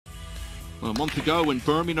Well, a month ago in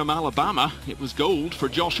Birmingham, Alabama, it was gold for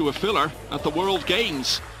Joshua Filler at the World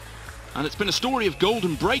Games. And it's been a story of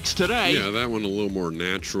golden breaks today. Yeah, that one a little more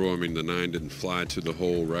natural. I mean, the 9 didn't fly to the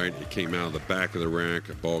hole, right? It came out of the back of the rack.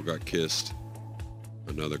 A ball got kissed.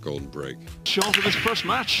 Another golden break. Shot of his first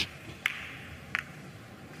match.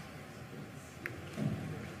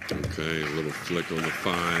 Okay, a little flick on the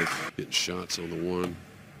 5. Getting shots on the 1.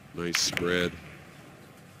 Nice spread.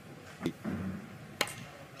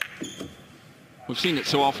 We've seen it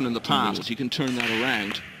so often in the past. You can turn that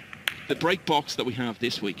around. The break box that we have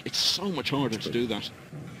this week, it's so much harder to do that.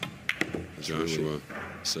 Joshua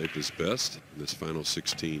saved his best in this final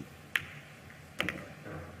 16.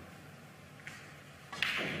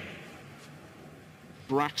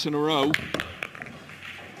 Bracks in a row.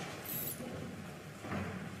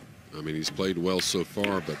 I mean, he's played well so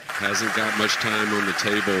far, but hasn't got much time on the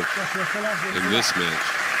table in this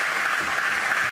match.